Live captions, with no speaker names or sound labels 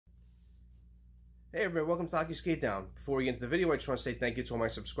Hey everybody, welcome to Hockey Skate Down. Before we get into the video, I just want to say thank you to all my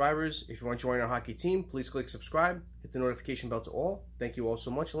subscribers. If you want to join our hockey team, please click subscribe, hit the notification bell to all. Thank you all so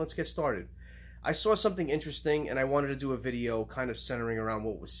much, and let's get started. I saw something interesting, and I wanted to do a video kind of centering around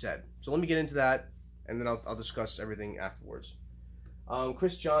what was said. So let me get into that, and then I'll discuss everything afterwards.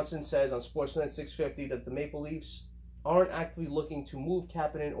 Chris Johnson says on Sportsnet 650 that the Maple Leafs aren't actively looking to move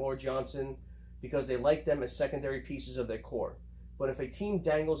Kapanen or Johnson because they like them as secondary pieces of their core. But if a team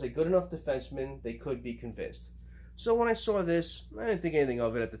dangles a good enough defenseman, they could be convinced. So when I saw this, I didn't think anything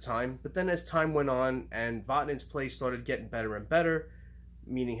of it at the time. But then as time went on and Vatanen's play started getting better and better,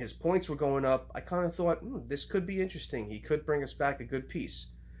 meaning his points were going up, I kind of thought, this could be interesting. He could bring us back a good piece.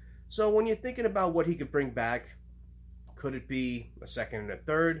 So when you're thinking about what he could bring back, could it be a second and a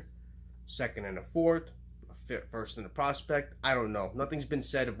third, second and a fourth, a first and a prospect? I don't know. Nothing's been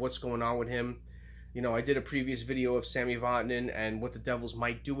said of what's going on with him. You know, I did a previous video of Sami Vatanen and what the Devils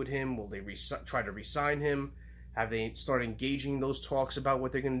might do with him. Will they try to re-sign him? Have they started engaging those talks about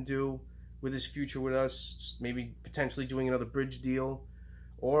what they're going to do with his future with us? Maybe potentially doing another bridge deal?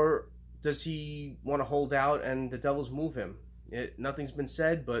 Or does he want to hold out and the Devils move him? Nothing's been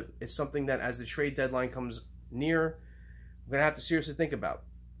said, but it's something that as the trade deadline comes near, we're going to have to seriously think about.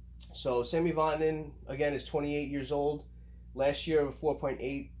 So Sami Vatanen, again, is 28 years old. Last year, a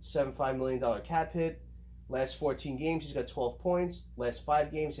 $4.875 million cap hit. Last 14 games, he's got 12 points. Last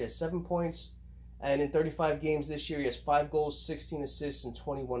 5 games, he has 7 points. And in 35 games this year, he has 5 goals, 16 assists, and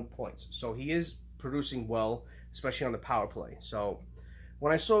 21 points. So he is producing well, especially on the power play. So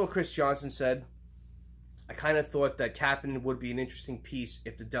when I saw what Chris Johnson said, I kind of thought that Kapanen would be an interesting piece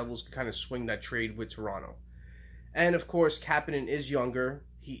if the Devils could kind of swing that trade with Toronto. And of course, Kapanen is younger.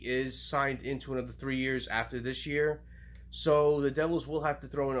 He is signed into another 3 years after this year. So the Devils will have to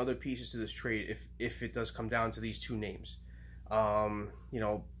throw in other pieces to this trade if it does come down to these two names. You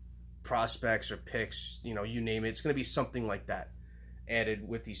know, prospects or picks, you know, you name it. It's going to be something like that added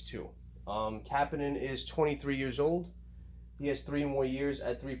with these two. Kapanen is 23 years old. He has 3 more years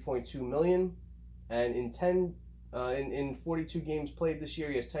at $3.2 million. And in 42 games played this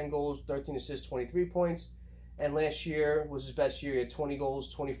year, he has 10 goals, 13 assists, 23 points. And last year was his best year. He had 20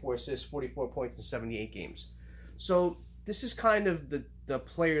 goals, 24 assists, 44 points in 78 games. So this is kind of the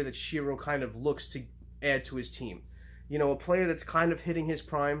player that Shiro kind of looks to add to his team. You know, a player that's kind of hitting his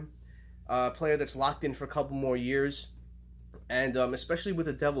prime, a player that's locked in for a couple more years. And especially with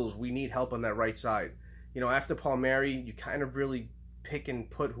the Devils, we need help on that right side. You know, after Palmieri, you kind of really pick and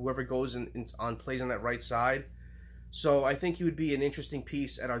put whoever goes on plays on that right side. So I think he would be an interesting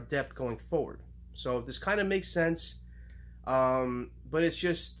piece at our depth going forward. So this kind of makes sense. But it's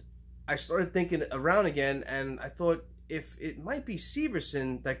just, I started thinking around again, and I thought, if it might be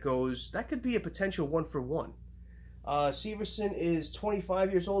Severson that goes, that could be a potential 1-for-1. Severson is 25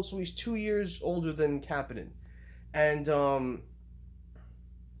 years old, so he's 2 years older than Kapanen. And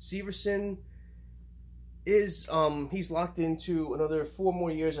Severson is, he's locked into another 4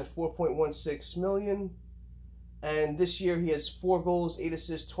 more years at $4.16 million. And this year he has 4 goals, 8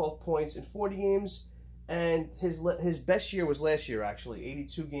 assists, 12 points in 40 games. And his best year was last year, actually,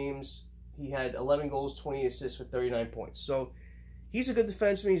 82 games. He had 11 goals, 20 assists for 39 points. So he's a good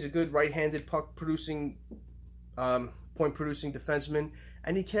defenseman. He's a good right-handed puck-producing, point-producing defenseman.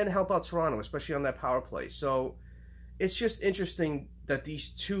 And he can help out Toronto, especially on that power play. So it's just interesting that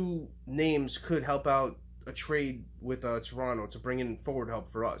these two names could help out a trade with Toronto to bring in forward help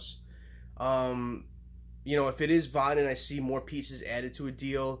for us. You know, if it is Vatanen, I see more pieces added to a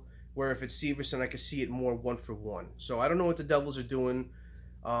deal. Where if it's Severson, I can see it more 1-for-1. So I don't know what the Devils are doing.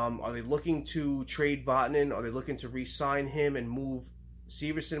 Are they looking to trade Vatanen? Are they looking to re-sign him and move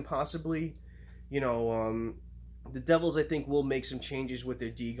Severson possibly? You know, the Devils, I think, will make some changes with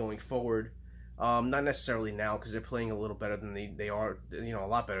their D going forward. Not necessarily now because they're playing a little better than they are, you know, a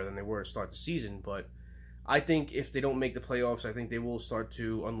lot better than they were to start the season. But I think if they don't make the playoffs, I think they will start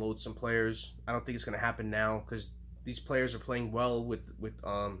to unload some players. I don't think it's going to happen now because these players are playing well with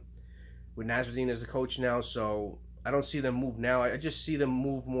Nasreddine as the coach now, so I don't see them move now. I just see them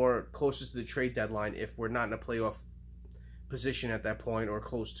move more closer to the trade deadline. If we're not in a playoff position at that point or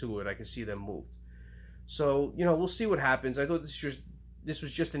close to it, I can see them moved. So, you know, we'll see what happens. I thought this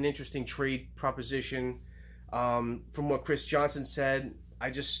was just an interesting trade proposition. From what Chris Johnson said, I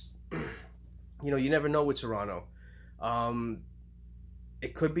just, you know, you never know with Toronto.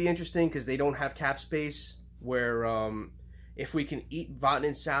 It could be interesting because they don't have cap space where if we can eat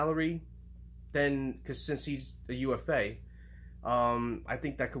Vatanen's salary, then, because since he's a UFA, I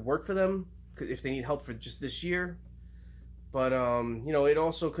think that could work for them if they need help for just this year. But, you know, it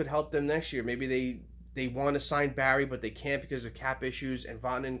also could help them next year. Maybe they they want to sign Barry, but they can't because of cap issues, and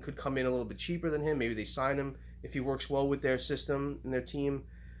Vatanen could come in a little bit cheaper than him. Maybe they sign him if he works well with their system and their team.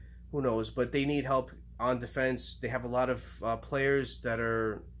 Who knows? But they need help on defense. They have a lot of players that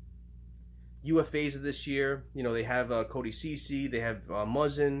are UFAs of this year. You know, they have Cody Ceci, they have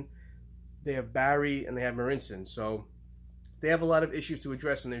Muzzin, they have Barry, and they have Marinson. So they have a lot of issues to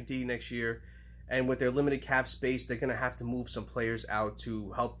address in their D next year. And with their limited cap space, they're going to have to move some players out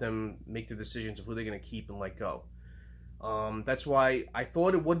to help them make the decisions of who they're going to keep and let go. That's why I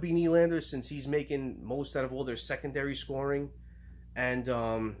thought it would be Nylander, since he's making most out of all their secondary scoring. And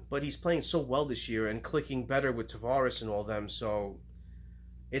but he's playing so well this year and clicking better with Tavares and all them. So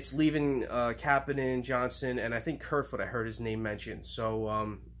it's leaving Kapanen, Johnson, and I think Kerfoot, I heard his name mentioned. So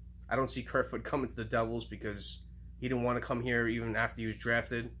I don't see Kerfoot coming to the Devils because he didn't want to come here even after he was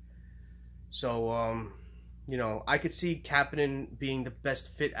drafted. So, you know, I could see Kapanen being the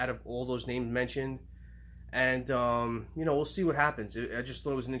best fit out of all those names mentioned. And, you know, we'll see what happens. I just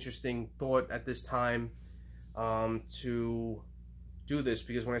thought it was an interesting thought at this time to do this,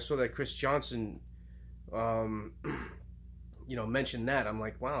 because when I saw that Chris Johnson, you know, mentioned that, I'm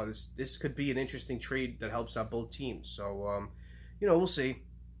like, wow, this could be an interesting trade that helps out both teams. So, you know, we'll see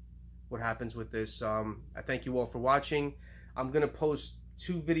what happens with this. I thank you all for watching. I'm going to post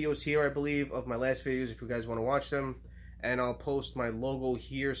 2 videos here, I believe, of my last videos if you guys want to watch them. And I'll post my logo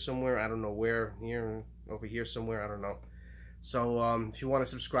here somewhere. I don't know where. Here, over here somewhere. I don't know. So if you want to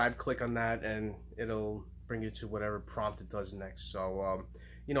subscribe, click on that and it'll bring you to whatever prompt it does next. So,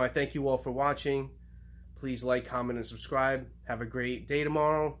 you know, I thank you all for watching. Please like, comment, and subscribe. Have a great day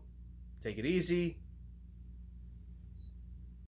tomorrow. Take it easy.